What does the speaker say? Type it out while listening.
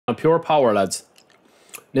Pure power, lads.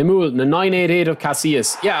 Nemul, the 988 of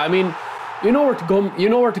Casillas. Yeah, I mean, you know where to come. You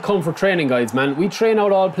know where to come for training, guys, man. We train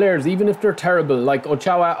out all players, even if they're terrible. Like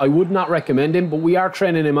Ochoa, I would not recommend him, but we are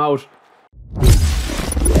training him out.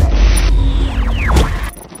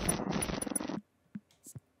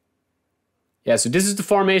 Yeah, so this is the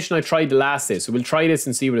formation I tried the last day. So we'll try this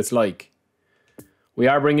and see what it's like. We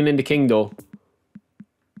are bringing in the king, though.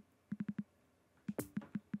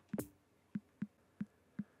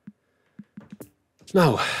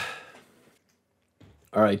 Now.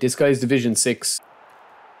 Alright, this guy's Division 6.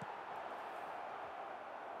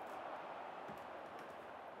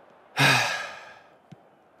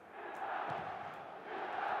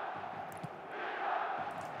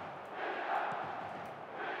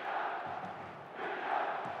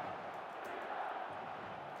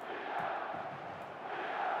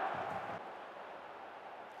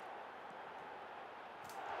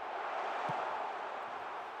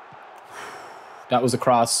 That was a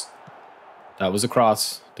cross. That was a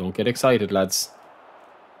cross. Don't get excited, lads.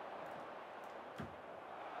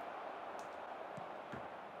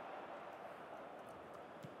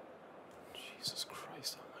 Jesus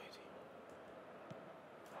Christ almighty.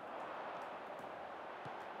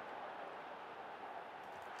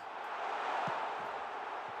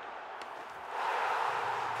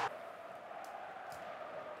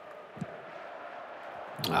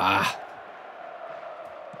 Ah.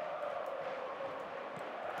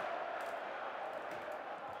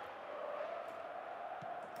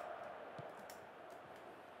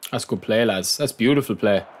 That's good play, lads. That's beautiful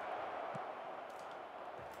play.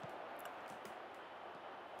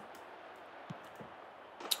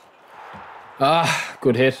 Ah,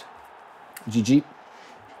 good hit. GG.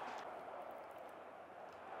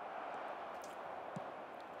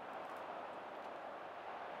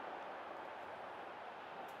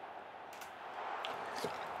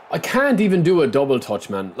 I can't even do a double touch,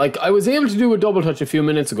 man. Like, I was able to do a double touch a few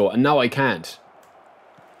minutes ago, and now I can't.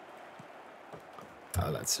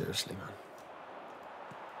 Oh, that's seriously, man.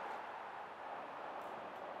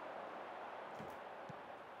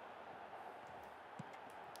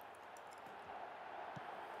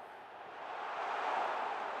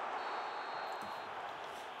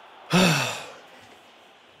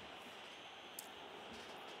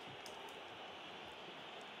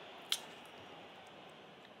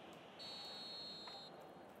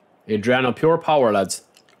 Adriano, pure power, lads.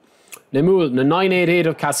 Nemul, the 988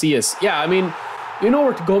 of Casillas. Yeah, I mean, you know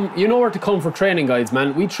where to come. You know where to come for training, guys,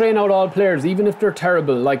 man. We train out all players, even if they're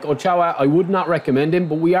terrible. Like Ochoa, I would not recommend him,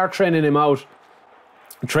 but we are training him out,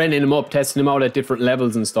 training him up, testing him out at different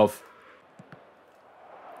levels and stuff.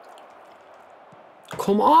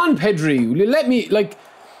 Come on, Pedri. Let me, like,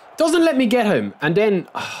 doesn't let me get him, and then,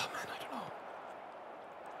 oh man, I don't know.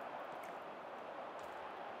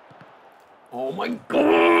 Oh my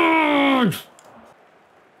God.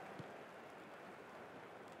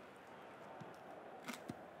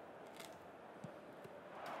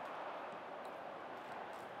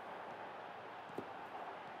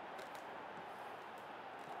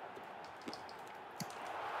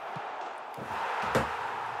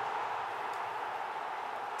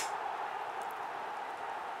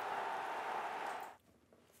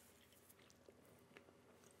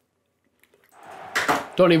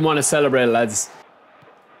 Don't even want to celebrate, lads.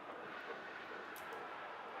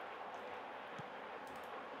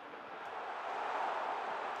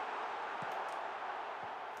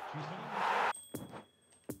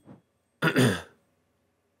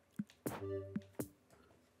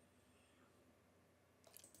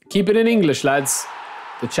 Keep it in English, lads.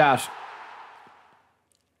 The chat.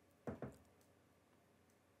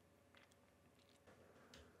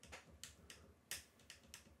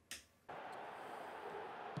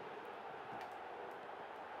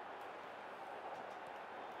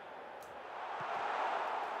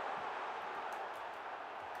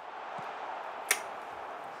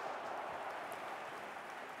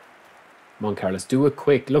 Come on, Carlos, do it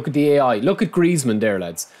quick. Look at the AI. Look at Griezmann there,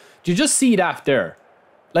 lads. Do you just see that there?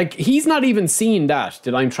 Like, he's not even seeing that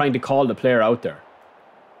I'm trying to call the player out there.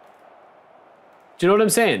 Do you know what I'm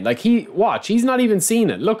saying? Like, watch, he's not even seeing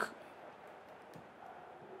it. Look.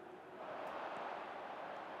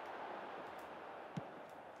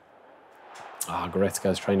 Ah,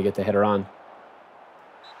 Goretzka's trying to get the header on.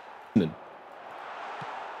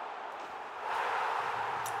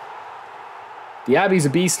 The Abbey's a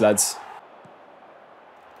beast, lads.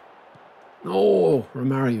 Oh,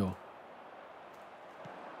 Romario.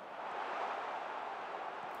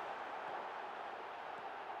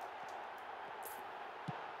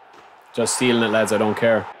 Just stealing it, lads. I don't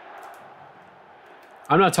care.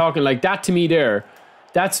 I'm not talking like that to me there.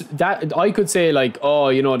 that I could say like, oh,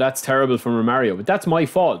 you know, that's terrible from Romario, but that's my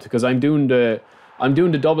fault because I'm doing the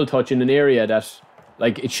double touch in an area that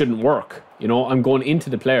like it shouldn't work. You know, I'm going into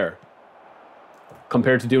the player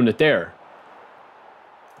compared to doing it there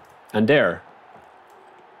and there.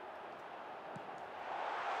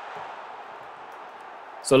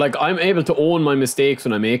 So like I'm able to own my mistakes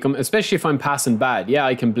when I make them, especially if I'm passing bad. Yeah,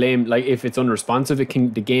 I can blame, like if it's unresponsive, the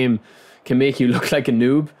game can make you look like a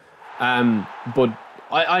noob. But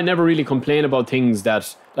I never really complain about things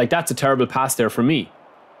that, like that's a terrible pass there for me.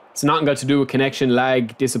 It's nothing got to do with connection,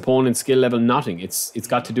 lag, disappointment, skill level, nothing. It's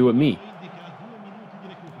got to do with me.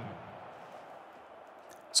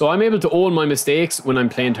 So I'm able to own my mistakes when I'm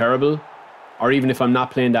playing terrible, or even if I'm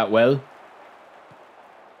not playing that well.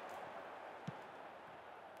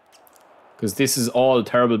 Because this is all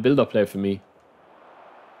terrible build-up play for me.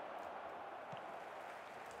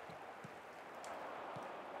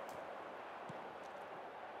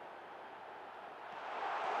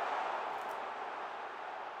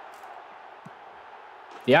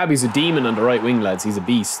 The Abbey's a demon on the right wing, lads. He's a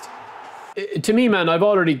beast. To me, man, I've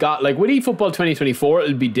already got, like, with eFootball 2024,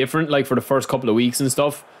 it'll be different, like, for the first couple of weeks and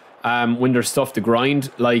stuff. When there's stuff to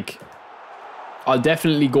grind, like, I'll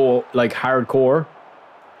definitely go, like, hardcore.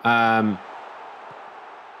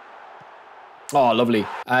 Oh, lovely.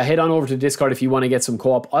 Head on over to Discord if you want to get some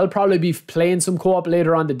co-op. I'll probably be playing some co-op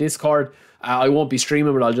later on the Discord. I won't be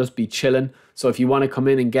streaming, but I'll just be chilling. So if you want to come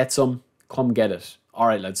in and get some, come get it. All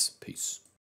right, lads. Peace.